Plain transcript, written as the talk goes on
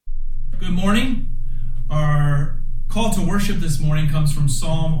Good morning. Our call to worship this morning comes from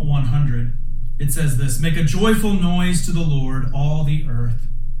Psalm 100. It says this: "Make a joyful noise to the Lord, all the earth.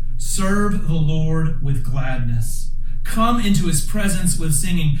 Serve the Lord with gladness. Come into his presence with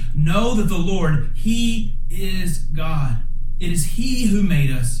singing. Know that the Lord, he is God. It is he who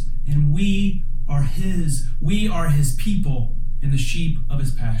made us, and we are his. We are his people and the sheep of his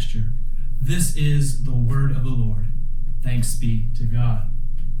pasture." This is the word of the Lord. Thanks be to God.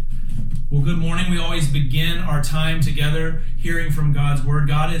 Well, good morning. We always begin our time together hearing from God's word.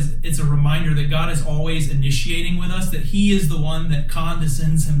 It's a reminder that God is always initiating with us, that he is the one that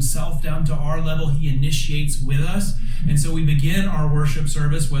condescends himself down to our level. He initiates with us. And so we begin our worship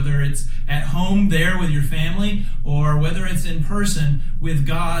service, whether it's at home there with your family or whether it's in person, with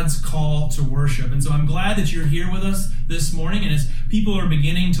God's call to worship. And so I'm glad that you're here with us this morning. And as people are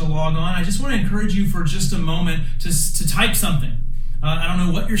beginning to log on, I just want to encourage you for just a moment to type something. I don't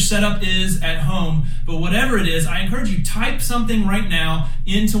know what your setup is at home, but whatever it is, I encourage you, type something right now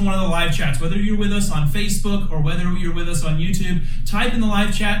into one of the live chats. Whether you're with us on Facebook or whether you're with us on YouTube, type in the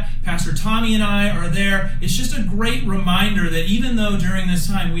live chat. Pastor Tommy and I are there. It's just a great reminder that even though during this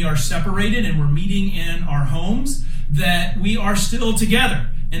time we are separated and we're meeting in our homes, that we are still together.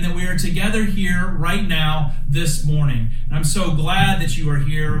 And that we are together here right now this morning. And I'm so glad that you are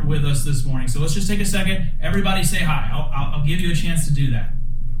here with us this morning. So let's just take a second. Everybody say hi. I'll give you a chance to do that.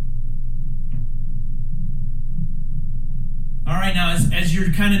 All right, now as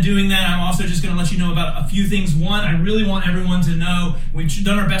you're kind of doing that, I'm also just going to let you know about a few things. One, I really want everyone to know, we've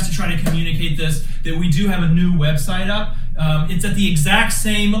done our best to try to communicate this, that we do have a new website up. It's at the exact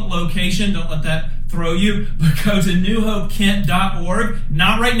same location. Don't let that throw you, but go to newhopekent.org.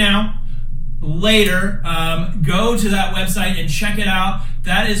 Not right now, later. Go to that website and check it out.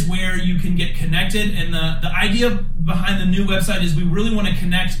 That is where you can get connected. And the idea behind the new website is we really want to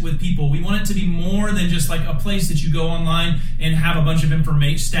connect with people. We want it to be more than just like a place that you go online and have a bunch of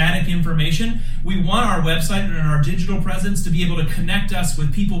static information. We want our website and our digital presence to be able to connect us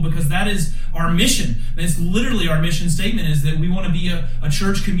with people, because that is our mission. It's literally our mission statement, is that we want to be a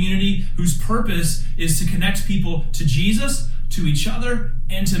church community whose purpose is to connect people to Jesus, to each other,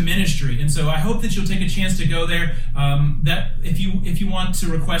 and to ministry. And so I hope that you'll take a chance to go there. That if you want to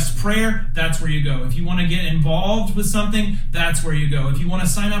request prayer, that's where you go. If you want to get involved with something, that's where you go. If you want to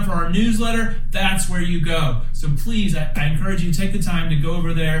sign up for our newsletter, that's where you go. So please, I encourage you to take the time to go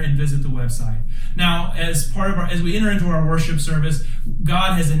over there and visit the website. Now, as we enter into our worship service,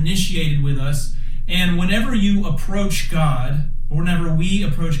 God has initiated with us, and whenever you approach God, or whenever we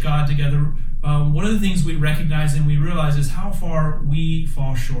approach God together, one of the things we recognize and we realize is how far we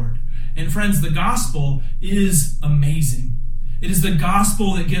fall short. And friends, the gospel is amazing. It is the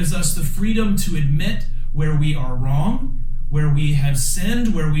gospel that gives us the freedom to admit where we are wrong, where we have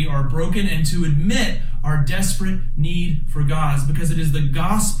sinned, where we are broken, and to admit our desperate need for God. Because it is the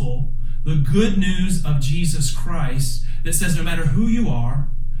gospel, the good news of Jesus Christ, that says no matter who you are,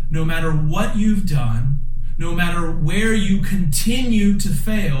 no matter what you've done, no matter where you continue to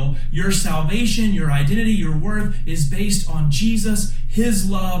fail, your salvation, your identity, your worth is based on Jesus, his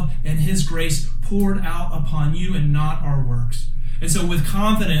love, and his grace poured out upon you, and not our works. And so with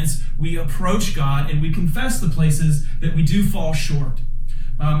confidence, we approach God and we confess the places that we do fall short.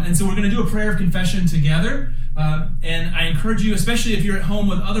 And so we're going to do a prayer of confession together. And I encourage you, especially if you're at home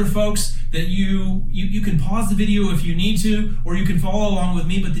with other folks, that you can pause the video if you need to, or you can follow along with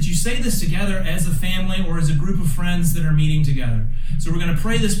me, but that you say this together as a family or as a group of friends that are meeting together. So we're going to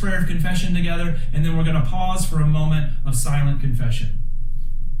pray this prayer of confession together, and then we're going to pause for a moment of silent confession.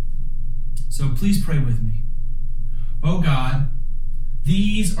 So please pray with me. Oh God,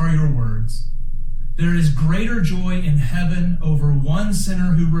 these are your words. There is greater joy in heaven over one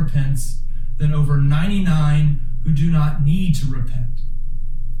sinner who repents than over 99 who do not need to repent.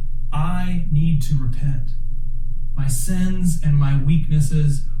 I need to repent. My sins and my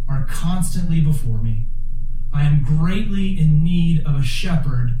weaknesses are constantly before me. I am greatly in need of a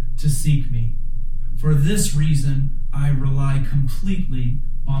shepherd to seek me. For this reason, I rely completely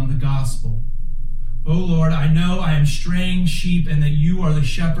on the gospel. O Lord, I know I am straying sheep, and that you are the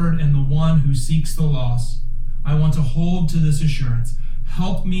shepherd and the one who seeks the lost. I want to hold to this assurance.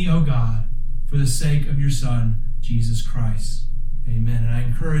 Help me, O God, for the sake of your Son, Jesus Christ. Amen. And I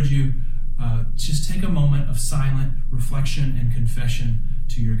encourage you, just take a moment of silent reflection and confession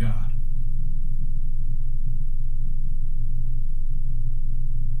to your God.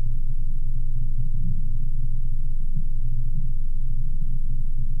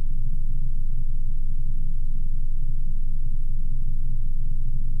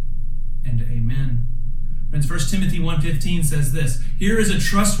 Friends, 1 Timothy 1:15 says this, "Here is a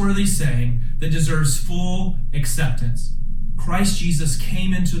trustworthy saying that deserves full acceptance. Christ Jesus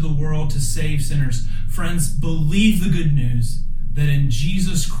came into the world to save sinners." Friends, believe the good news that in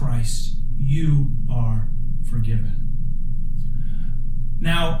Jesus Christ you are forgiven.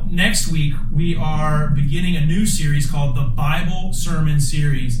 Now, next week, we are beginning a new series called the Bible Sermon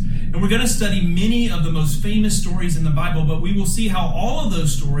Series. And we're going to study many of the most famous stories in the Bible, but we will see how all of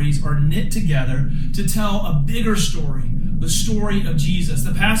those stories are knit together to tell a bigger story, the story of Jesus.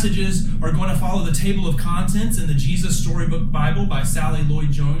 The passages are going to follow the table of contents in the Jesus Storybook Bible by Sally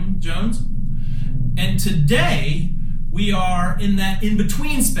Lloyd Jones. And today, we are in that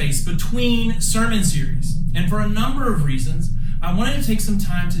in-between space, between sermon series. And for a number of reasons, I wanted to take some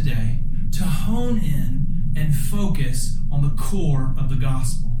time today to hone in and focus on the core of the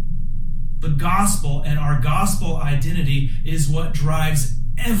gospel. The gospel and our gospel identity is what drives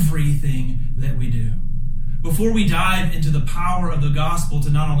everything that we do. Before we dive into the power of the gospel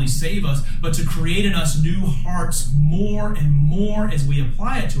to not only save us, but to create in us new hearts more and more as we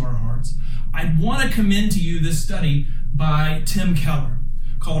apply it to our hearts, I want to commend to you this study by Tim Keller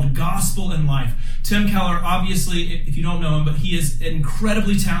called Gospel in Life. Tim Keller, obviously, if you don't know him, but he is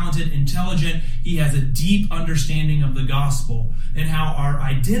incredibly talented, intelligent. He has a deep understanding of the gospel and how our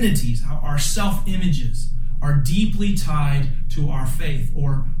identities, how our self-images are deeply tied to our faith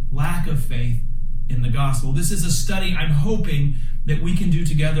or lack of faith in the gospel. This is a study I'm hoping that we can do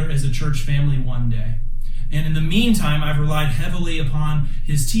together as a church family one day. And in the meantime, I've relied heavily upon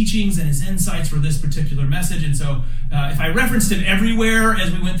his teachings and his insights for this particular message. And so if I referenced him everywhere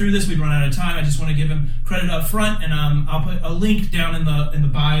as we went through this, we'd run out of time. I just want to give him credit up front. And I'll put a link down in the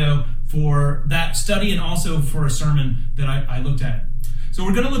bio for that study and also for a sermon that I looked at. So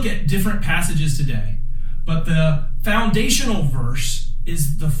we're going to look at different passages today. But the foundational verse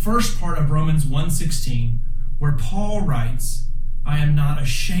is the first part of Romans 1:16, where Paul writes, "I am not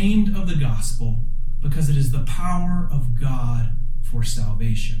ashamed of the gospel, because it is the power of God for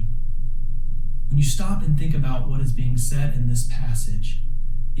salvation." When you stop and think about what is being said in this passage,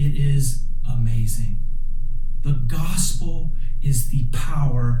 it is amazing. The gospel is the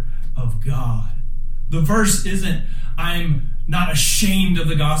power of God. The verse isn't, "I'm not ashamed of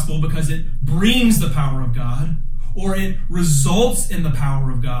the gospel because it brings the power of God," or "it results in the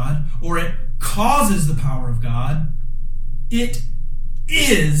power of God," or "it causes the power of God." It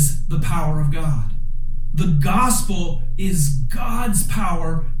is the power of God. The gospel is God's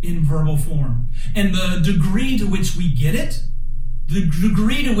power in verbal form. And the degree to which we get it, the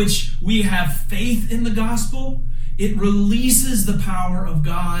degree to which we have faith in the gospel, it releases the power of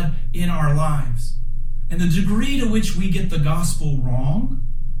God in our lives. And the degree to which we get the gospel wrong,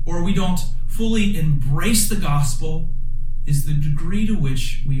 or we don't fully embrace the gospel, is the degree to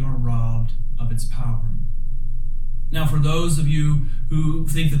which we are robbed of its power. Now, for those of you who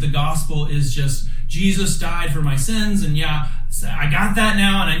think that the gospel is just Jesus died for my sins, and yeah, I got that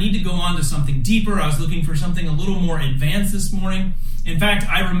now, and I need to go on to something deeper. I was looking for something a little more advanced this morning. In fact,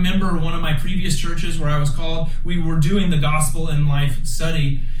 I remember one of my previous churches where I was called, we were doing the Gospel in Life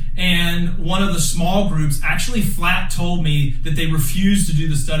study, and one of the small groups actually flat told me that they refused to do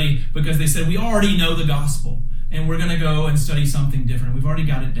the study because they said, "We already know the gospel, and we're going to go and study something different. We've already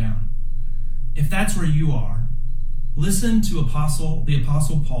got it down." If that's where you are, listen to the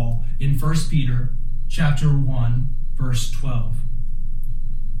Apostle Paul in 1 Peter chapter 1, verse 12.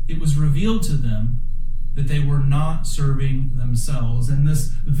 "It was revealed to them that they were not serving themselves." And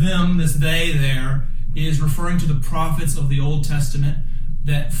this they there, is referring to the prophets of the Old Testament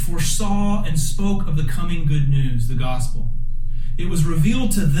that foresaw and spoke of the coming good news, the gospel. It was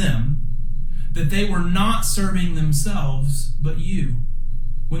revealed to them that they were not serving themselves, but you,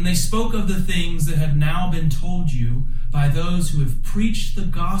 when they spoke of the things that have now been told you by those who have preached the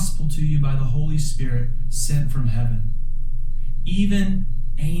gospel to you by the Holy Spirit sent from heaven. Even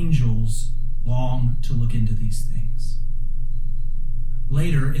angels long to look into these things.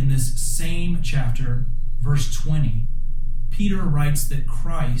 Later in this same chapter, verse 20, Peter writes that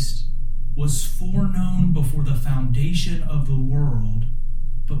Christ was foreknown before the foundation of the world,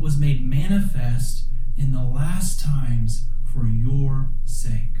 but was made manifest in the last times for your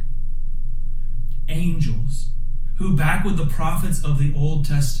sake. Angels, who back with the prophets of the Old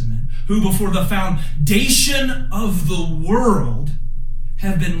Testament, who before the foundation of the world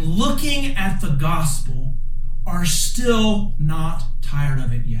have been looking at the gospel, are still not tired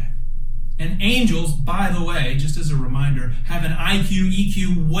of it yet. And angels, by the way, just as a reminder, have an IQ,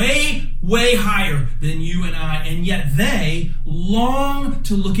 EQ way, way higher than you and I, and yet they long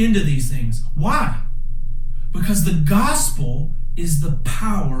to look into these things. Why? Because the gospel is the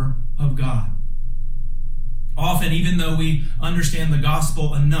power of God. Often, even though we understand the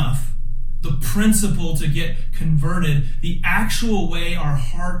gospel enough, the principle to get converted, the actual way our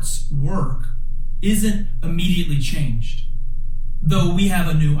hearts work isn't immediately changed. Though we have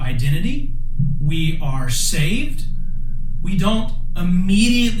a new identity, we are saved, we don't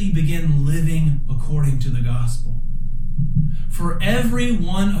immediately begin living according to the gospel. For every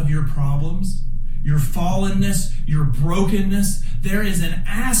one of your problems, your fallenness, your brokenness, there is an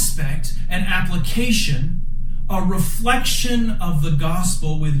aspect, an application, a reflection of the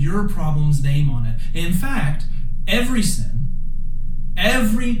gospel with your problem's name on it. In fact, every sin,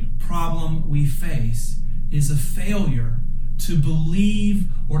 every problem we face is a failure to believe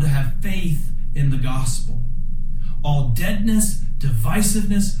or to have faith in the gospel. All deadness,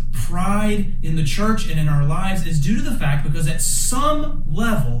 divisiveness, pride in the church and in our lives is due to the fact because at some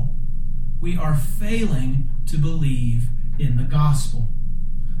level we are failing to believe in the gospel.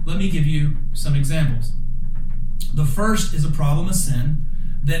 Let me give you some examples. The first is a problem of sin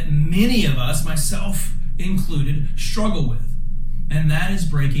that many of us, myself included, struggle with, and that is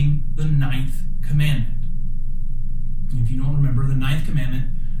breaking the 9th commandment. If you don't remember, the 9th commandment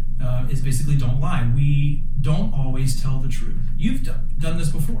is basically don't lie. We don't always tell the truth. You've done this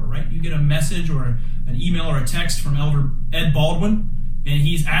before, right? You get a message or an email or a text from Elder Ed Baldwin, and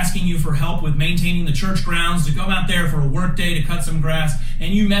he's asking you for help with maintaining the church grounds, to go out there for a work day to cut some grass,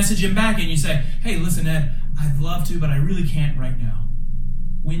 and you message him back and you say, hey, listen, Ed, I'd love to, but I really can't right now.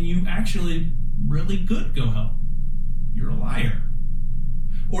 When you actually really could go help. You're a liar.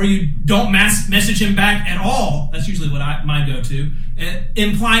 Or you don't message him back at all. That's usually what my go-to.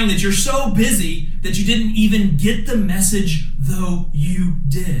 Implying that you're so busy that you didn't even get the message, though you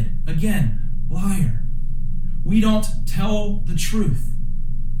did. Again, liar. We don't tell the truth,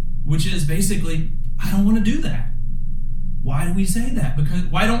 which is basically, I don't want to do that. Why do we say that?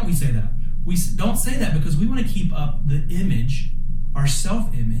 Why don't we say that? We don't say that because we want to keep up the image, our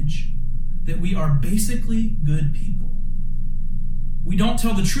self-image, that we are basically good people. We don't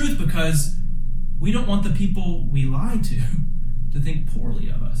tell the truth because we don't want the people we lie to think poorly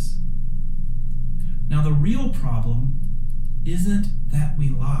of us. Now, the real problem isn't that we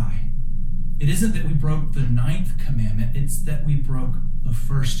lie. It isn't that we broke the 9th commandment. It's that we broke the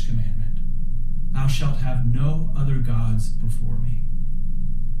 1st commandment. Thou shalt have no other gods before me.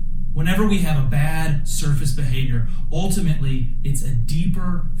 Whenever we have a bad surface behavior, ultimately it's a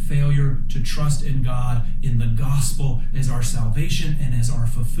deeper failure to trust in God, in the gospel as our salvation and as our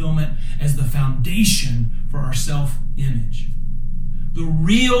fulfillment, as the foundation for our self-image. The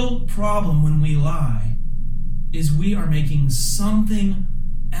real problem when we lie is we are making something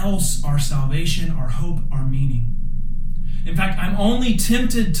else our salvation, our hope, our meaning. In fact, I'm only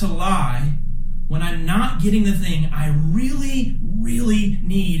tempted to lie when I'm not getting the thing I really, really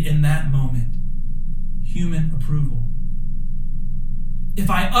need in that moment. Human approval. If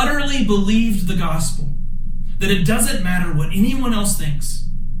I utterly believed the gospel, that it doesn't matter what anyone else thinks,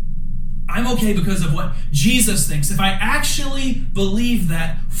 I'm okay because of what Jesus thinks. If I actually believe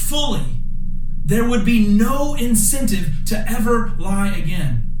that fully, there would be no incentive to ever lie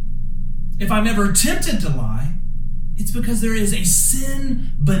again. If I'm ever tempted to lie, it's because there is a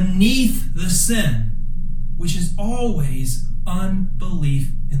sin beneath the sin, which is always unbelief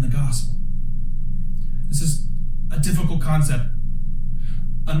in the gospel. This is a difficult concept.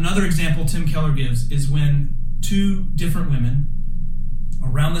 Another example Tim Keller gives is when 2 different women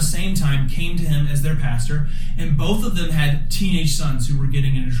around the same time came to him as their pastor, and both of them had teenage sons who were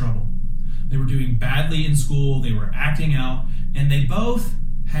getting into trouble. They were doing badly in school, they were acting out, and they both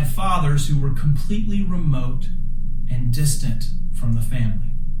had fathers who were completely remote and distant from the family.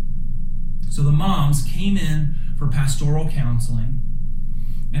 So the moms came in for pastoral counseling,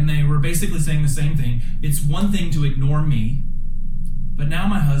 and they were basically saying the same thing. It's one thing to ignore me, but now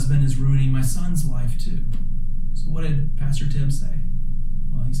my husband is ruining my son's life too. So what did Pastor Tim say?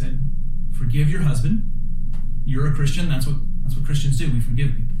 Well, he said, forgive your husband. You're a Christian. That's what Christians do. We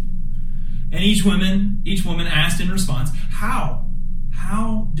forgive people. And each woman asked in response, how?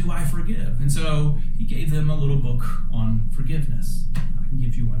 How do I forgive? And so he gave them a little book on forgiveness. I can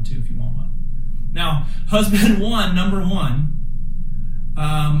give you one too if you want one. Now, husband number one,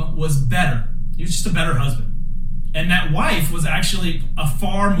 was better. He was just a better husband. And that wife was actually a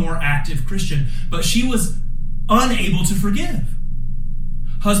far more active Christian, but she was unable to forgive.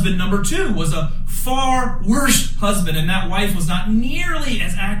 Husband number 2 was a far worse husband, and that wife was not nearly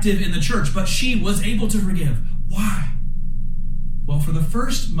as active in the church, but she was able to forgive. Why? Well, for the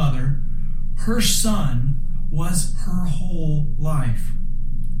first mother, her son was her whole life.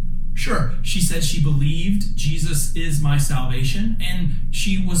 Sure, she said she believed Jesus is my salvation, and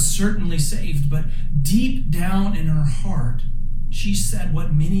she was certainly saved, but deep down in her heart, she said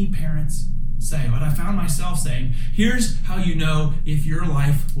what many parents say, what I found myself saying: here's how you know if your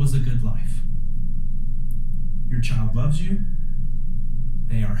life was a good life. Your child loves you,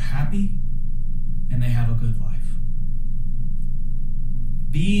 they are happy, and they have a good life.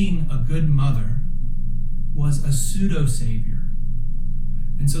 Being a good mother was a pseudo-savior.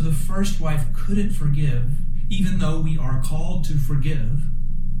 And so the first wife couldn't forgive, even though we are called to forgive,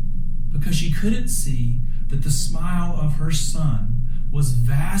 because she couldn't see that the smile of her son was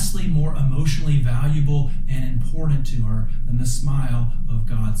vastly more emotionally valuable and important to her than the smile of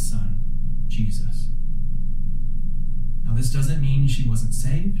God's Son, Jesus. Now, this doesn't mean she wasn't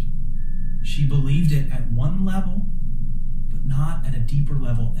saved. She believed it at one level, but not at a deeper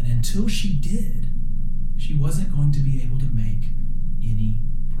level. And until she did, she wasn't going to be able to make any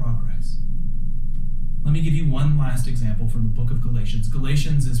progress. Let me give you one last example from the book of Galatians.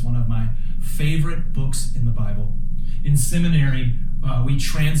 Galatians is one of my favorite books in the Bible. In seminary, we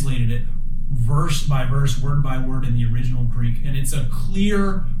translated it verse by verse, word by word in the original Greek, and it's a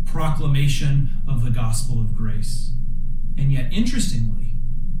clear proclamation of the gospel of grace. And yet, interestingly,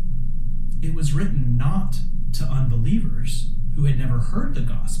 it was written not to unbelievers who had never heard the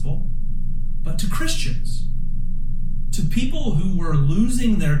gospel, but to Christians, to people who were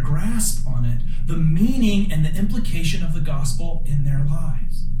losing their grasp on it, the meaning and the implication of the gospel in their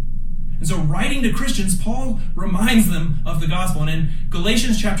lives. And so, writing to Christians, Paul reminds them of the gospel. And in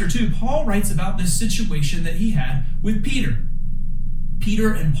Galatians chapter 2, Paul writes about this situation that he had with Peter.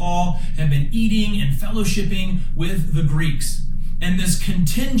 Peter and Paul have been eating and fellowshipping with the Greeks. And this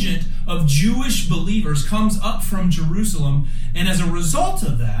contingent of Jewish believers comes up from Jerusalem. And as a result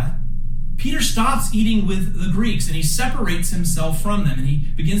of that, Peter stops eating with the Greeks and he separates himself from them and he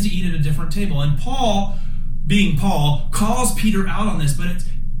begins to eat at a different table. And Paul, being Paul, calls Peter out on this. But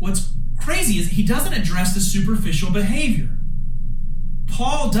what's crazy is he doesn't address the superficial behavior.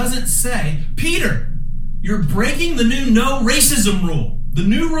 Paul doesn't say, Peter, you're breaking the new no racism rule. The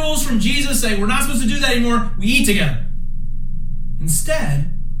new rules from Jesus say we're not supposed to do that anymore. We eat together.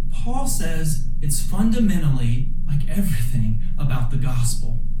 Instead, Paul says it's fundamentally like everything about the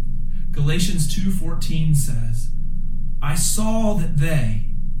gospel. Galatians 2:14 says, I saw that they,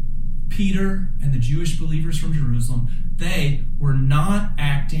 Peter and the Jewish believers from Jerusalem, they were not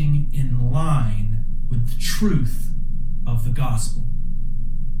acting in line with the truth of the gospel.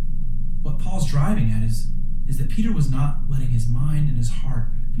 What Paul's driving at is that Peter was not letting his mind and his heart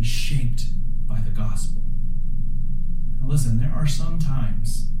be shaped by the gospel. Now listen, there are some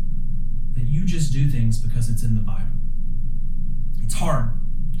times that you just do things because it's in the Bible. It's hard.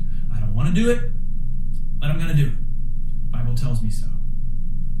 I don't want to do it, but I'm going to do it. The Bible tells me so.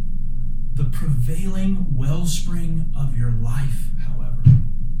 The prevailing wellspring of your life, however,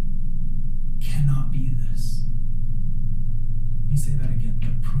 cannot be this. Let me say that again.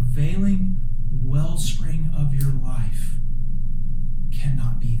 The prevailing wellspring of your life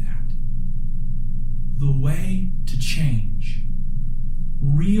cannot be that. The way to change,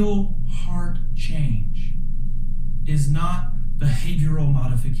 real heart change, is not behavioral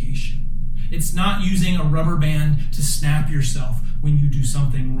modification. It's not using a rubber band to snap yourself when you do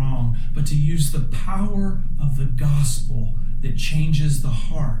something wrong, but to use the power of the gospel that changes the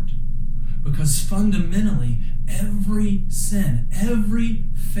heart. Because fundamentally, every sin, every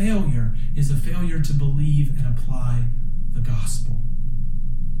failure is a failure to believe and apply the gospel.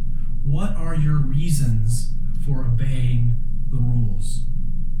 What are your reasons for obeying the rules?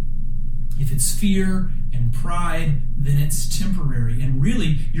 If it's fear and pride, then it's temporary. And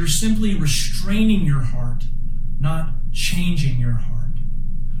really, you're simply restraining your heart, not changing your heart.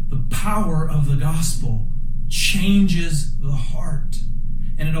 The power of the gospel changes the heart.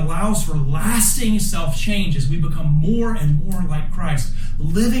 And it allows for lasting self-change as we become more and more like Christ,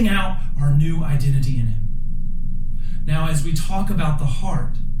 living out our new identity in Him. Now, as we talk about the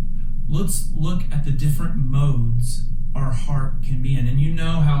heart, let's look at the different modes our heart can be in. And you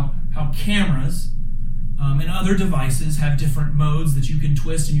know how cameras and other devices have different modes that you can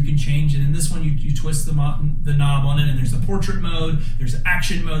twist and you can change. And in this one, you twist the knob on it, and there's a portrait mode, there's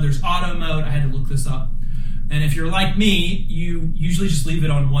action mode, there's auto mode. I had to look this up. And if you're like me, you usually just leave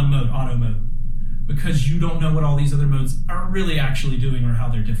it on one mode, auto mode, because you don't know what all these other modes are really actually doing or how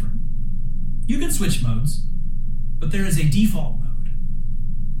they're different. You can switch modes, but there is a default mode.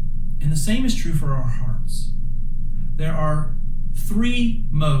 And the same is true for our hearts. There are 3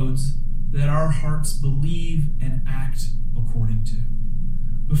 modes that our hearts believe and act according to.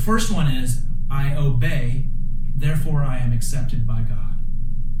 The first one is, I obey, therefore I am accepted by God.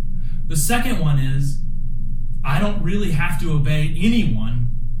 The second one is, I don't really have to obey anyone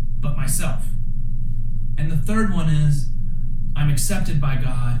but myself. And the third one is, I'm accepted by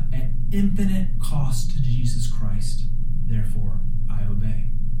God at infinite cost to Jesus Christ. Therefore, I obey.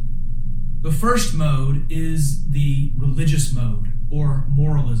 The first mode is the religious mode, or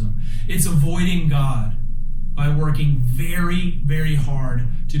moralism. It's avoiding God by working very, very hard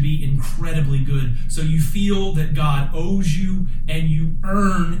to be incredibly good, so you feel that God owes you and you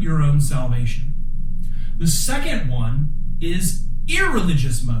earn your own salvation. The second one is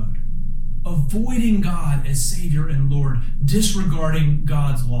irreligious mode, avoiding God as Savior and Lord, disregarding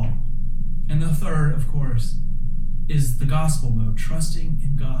God's law. And the third, of course, is the gospel mode, trusting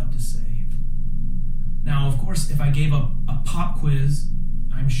in God to save. Now, of course, if I gave a pop quiz,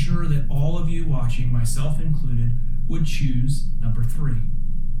 I'm sure that all of you watching, myself included, would choose number 3.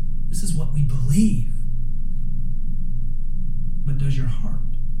 This is what we believe. But does your heart?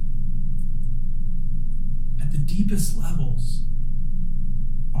 At the deepest levels,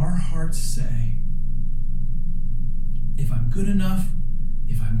 our hearts say, if I'm good enough,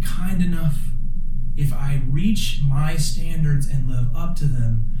 if I'm kind enough, if I reach my standards and live up to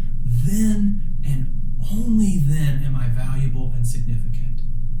them, then and only then am I valuable and significant.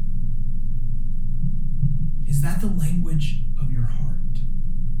 Is that the language of your heart?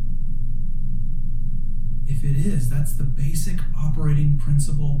 If it is, that's the basic operating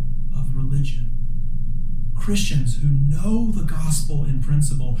principle of religion. Christians who know the gospel in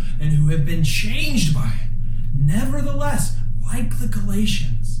principle and who have been changed by it, nevertheless, like the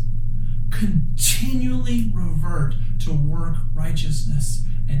Galatians, continually revert to work righteousness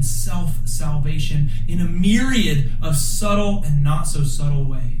and self-salvation in a myriad of subtle and not so subtle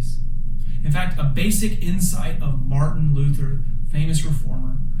ways. In fact, a basic insight of Martin Luther, famous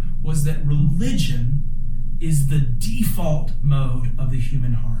reformer, was that religion is the default mode of the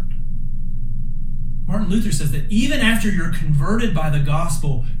human heart. Martin Luther says that even after you're converted by the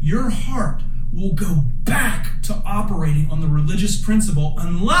gospel, your heart will go back to operating on the religious principle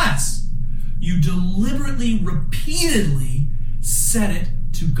unless you deliberately, repeatedly set it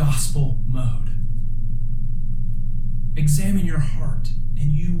to gospel mode. Examine your heart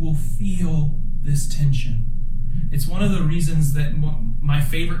and you will feel this tension. It's one of the reasons that my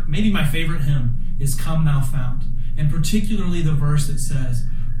favorite hymn is Come Thou Fount, and particularly the verse that says,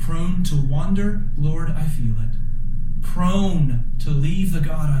 prone to wander, Lord, I feel it. Prone to leave the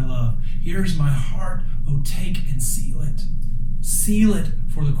God I love. Here's my heart, oh take and seal it. Seal it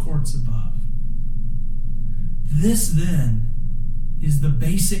for the courts above. This then is the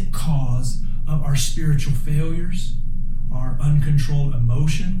basic cause of our spiritual failures, our uncontrolled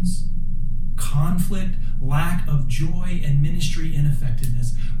emotions, conflict, lack of joy, and ministry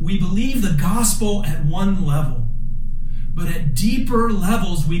ineffectiveness. We believe the gospel at one level, but at deeper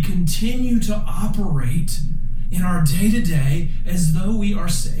levels we continue to operate in our day-to-day as though we are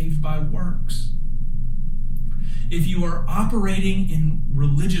saved by works. If you are operating in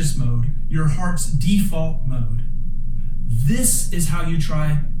religious mode, your heart's default mode, this is how you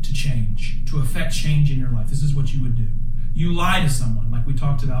try to change, to affect change in your life. This is what you would do. You lie to someone, like we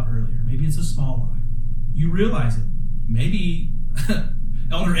talked about earlier. Maybe it's a small lie. You realize it. Maybe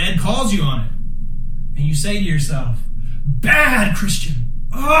Elder Ed calls you on it. And you say to yourself, bad Christian.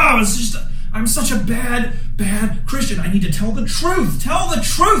 Oh, I'm such a bad Christian. I need to tell the truth. Tell the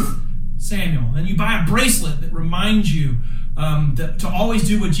truth, Samuel. Then you buy a bracelet that reminds you to always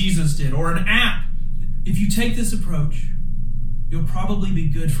do what Jesus did, or an app. If you take this approach, you'll probably be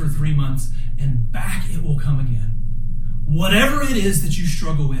good for 3 months, and back it will come again. Whatever it is that you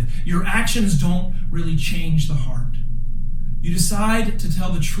struggle with, your actions don't really change the heart. You decide to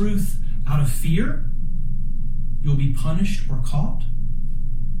tell the truth out of fear, you'll be punished or caught,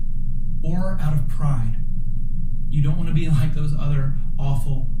 or out of pride. You don't want to be like those other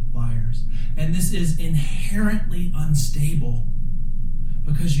awful liars. And this is inherently unstable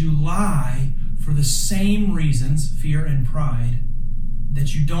because you lie for the same reasons, fear and pride,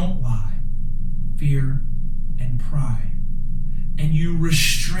 that you don't lie, fear and pride. And you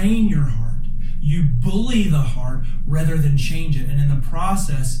restrain your heart. You bully the heart rather than change it. And in the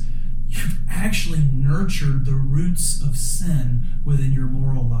process, you've actually nurtured the roots of sin within your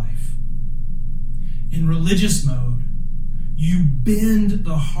moral life. In religious mode, you bend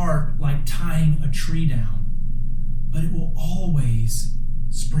the heart like tying a tree down, but it will always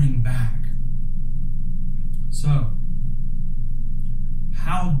spring back. So,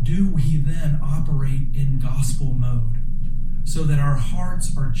 how do we then operate in gospel mode so that our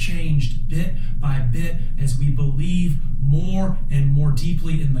hearts are changed bit by bit as we believe more and more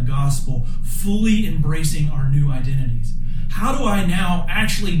deeply in the gospel, fully embracing our new identities? how do I now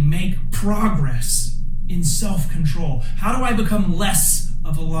actually make progress in self-control? How do I become less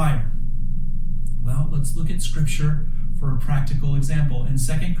of a liar? Well, let's look at Scripture for a practical example. In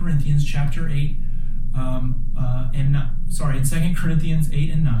 2 Corinthians chapter 8, in 2 Corinthians 8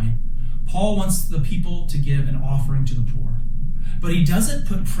 and 9, Paul wants the people to give an offering to the poor. But he doesn't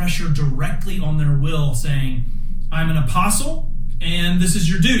put pressure directly on their will, saying, I'm an apostle, and this is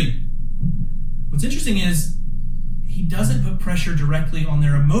your duty. What's interesting is he doesn't put pressure directly on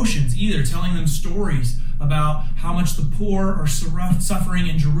their emotions either, telling them stories about how much the poor are suffering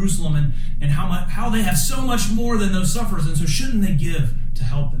in Jerusalem and how they have so much more than those sufferers, and so shouldn't they give to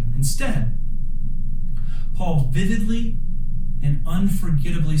help them? Instead, Paul vividly and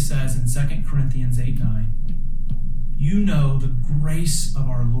unforgettably says in 2 Corinthians 8:9, you know the grace of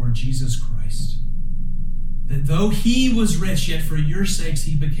our Lord Jesus Christ, that though he was rich, yet for your sakes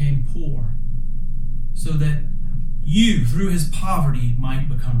he became poor, so that you, through his poverty, might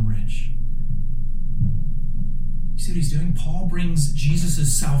become rich. You see what he's doing? Paul brings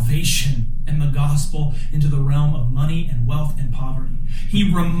Jesus' salvation and the gospel into the realm of money and wealth and poverty.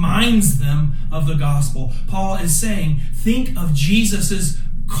 He reminds them of the gospel. Paul is saying, think of Jesus'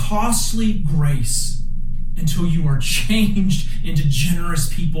 costly grace until you are changed into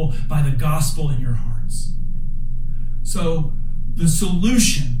generous people by the gospel in your hearts. So the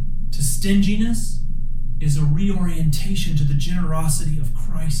solution to stinginess is a reorientation to the generosity of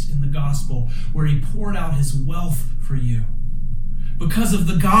Christ in the gospel, where he poured out his wealth for you. Because of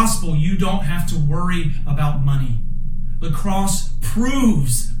the gospel, you don't have to worry about money. The cross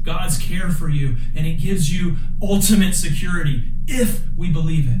proves God's care for you, and it gives you ultimate security if we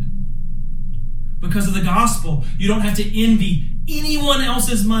believe it. Because of the gospel, you don't have to envy anyone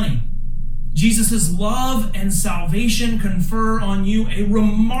else's money. Jesus' love and salvation confer on you a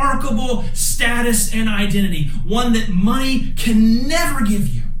remarkable status and identity, one that money can never give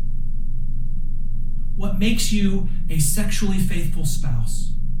you. What makes you a sexually faithful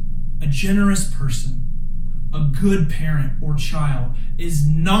spouse, a generous person, a good parent or child is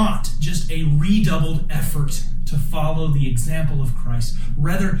not just a redoubled effort to follow the example of Christ.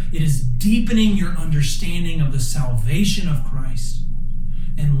 Rather, it is deepening your understanding of the salvation of Christ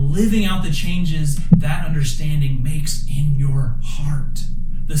and living out the changes that understanding makes in your heart,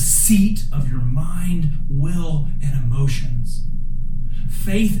 the seat of your mind, will, and emotions.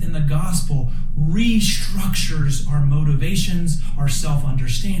 Faith in the gospel restructures our motivations, our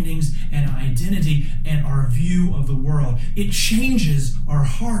self-understandings, and identity, and our view of the world. It changes our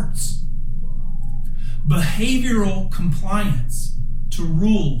hearts. Behavioral compliance to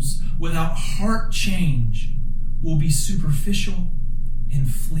rules without heart change will be superficial and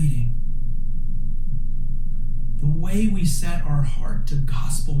fleeting. The way we set our heart to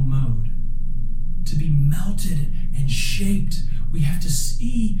gospel mode, to be melted and shaped, we have to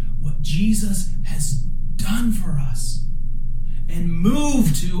see what Jesus has done for us and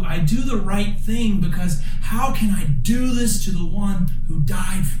move to, I do the right thing because how can I do this to the one who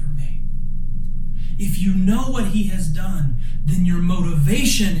died for me? If you know what he has done, then your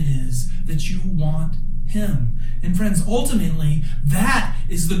motivation is that you want him. And friends, ultimately, that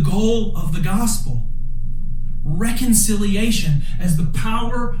is the goal of the gospel. Reconciliation as the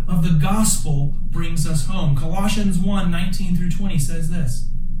power of the gospel brings us home. Colossians 1:19-20 says this: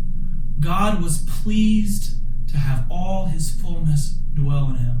 God was pleased to have all his fullness dwell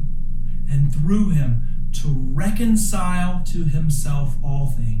in him, and through him to reconcile to himself all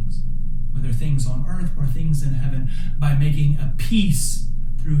things, whether things on earth or things in heaven, by making a peace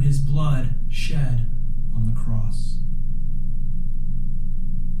through his blood shed on the cross.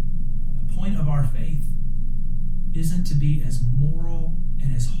 The point of our faith isn't to be as moral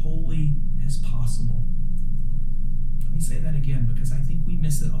and as holy as possible. Let me say that again, because I think we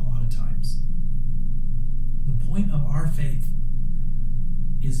miss it a lot of times. The point of our faith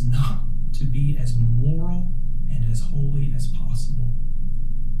is not to be as moral and as holy as possible.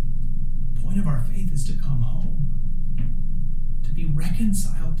 The point of our faith is to come home, to be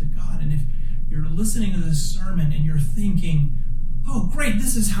reconciled to God. And if you're listening to this sermon and you're thinking, oh, great,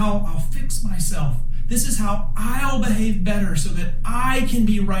 this is how I'll fix myself. This is how I'll behave better so that I can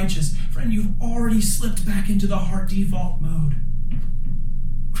be righteous. Friend, you've already slipped back into the heart default mode.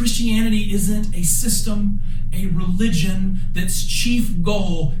 Christianity isn't a system, a religion that's chief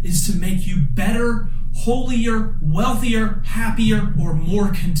goal is to make you better, holier, wealthier, happier, or more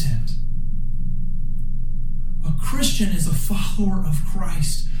content. A Christian is a follower of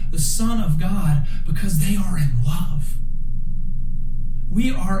Christ, the Son of God, because they are in love.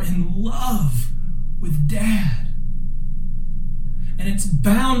 We are in love with Dad. And it's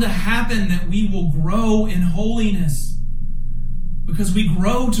bound to happen that we will grow in holiness. because we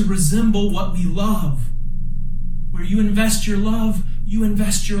grow to resemble what we love. Where you invest your love, you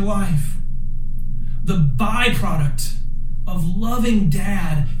invest your life. The byproduct of loving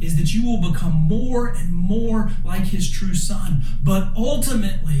Dad is that you will become more and more like his true son. But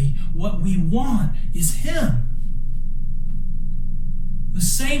ultimately, what we want is him. The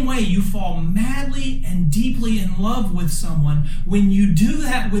same way you fall madly and deeply in love with someone, when you do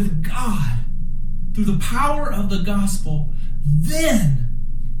that with God, through the power of the gospel, then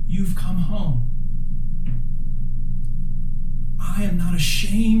you've come home. I am not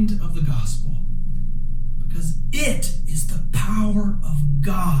ashamed of the gospel, because it is the power of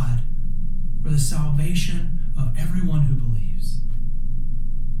God for the salvation of everyone who believes.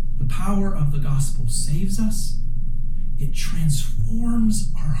 The power of the gospel saves us. It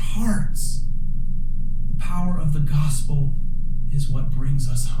transforms our hearts. The power of the gospel is what brings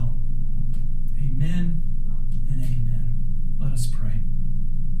us home. Amen and amen. Let us pray.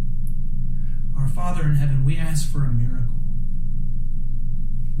 Our Father in heaven, we ask for a miracle.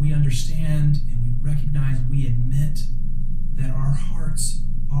 We understand and we recognize, we admit that our hearts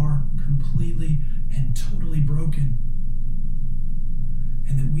are completely and totally broken,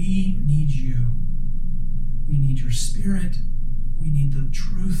 and that we need you. We need your Spirit. We need the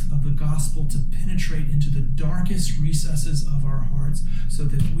truth of the gospel to penetrate into the darkest recesses of our hearts so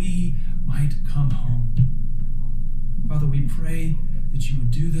that we might come home. Father, we pray that you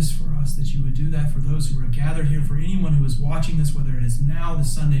would do this for us, that you would do that for those who are gathered here, for anyone who is watching this, whether it is now,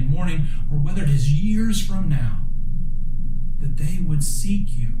 this Sunday morning, or whether it is years from now, that they would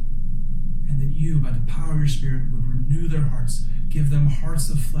seek you, and that you, by the power of your Spirit, would renew their hearts, give them hearts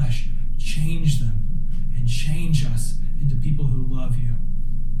of flesh, change them, and change us into people who love you.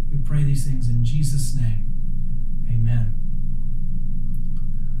 We pray these things in Jesus' name. Amen.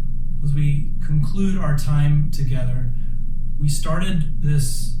 As we conclude our time together, we started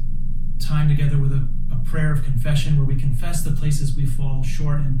this time together with a prayer of confession where we confess the places we fall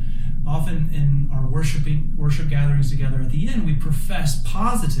short, and often in our worship gatherings together, at the end we profess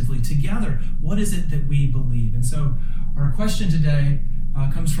positively together what is it that we believe. And so our question today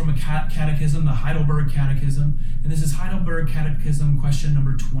comes from a catechism, the Heidelberg Catechism, and this is Heidelberg Catechism question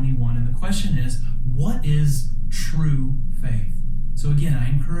number 21, and the question is, what is true faith? So again, I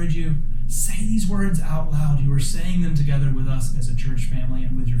encourage you, say these words out loud. You are saying them together with us as a church family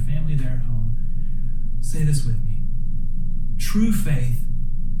and with your family there at home. Say this with me. True faith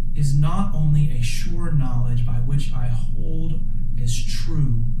is not only a sure knowledge by which I hold as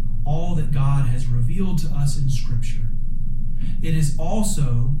true all that God has revealed to us in Scripture. It is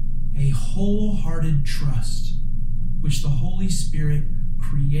also a wholehearted trust which the Holy Spirit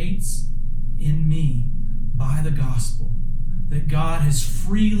creates in me by the gospel, that God has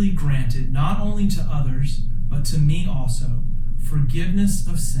freely granted not only to others, but to me also, forgiveness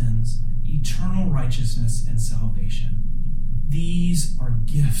of sins, eternal righteousness, and salvation. These are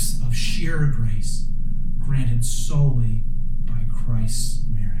gifts of sheer grace, granted solely by Christ's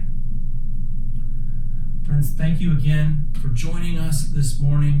merit. Friends, thank you again for joining us this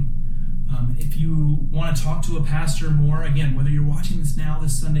morning. If you want to talk to a pastor more, again, whether you're watching this now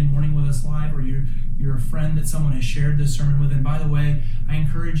this Sunday morning with us live, or you're a friend that someone has shared this sermon with, and by the way, I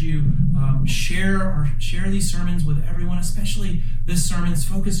encourage you, share these sermons with everyone, especially this sermon's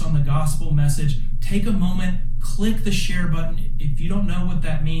focused on the gospel message. Take a moment, click the share button. If you don't know what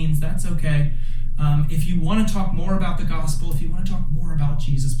that means, that's okay. If you want to talk more about the gospel, if you want to talk more about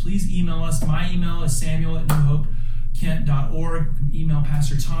Jesus, please email us. My email is samuel@newhopekent.org. You can email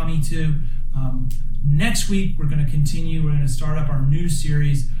Pastor Tommy too. Next week, we're going to continue. We're going to start up our new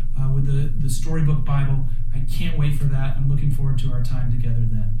series with the Storybook Bible. I can't wait for that. I'm looking forward to our time together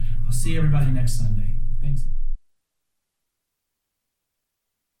then. I'll see everybody next Sunday. Thanks.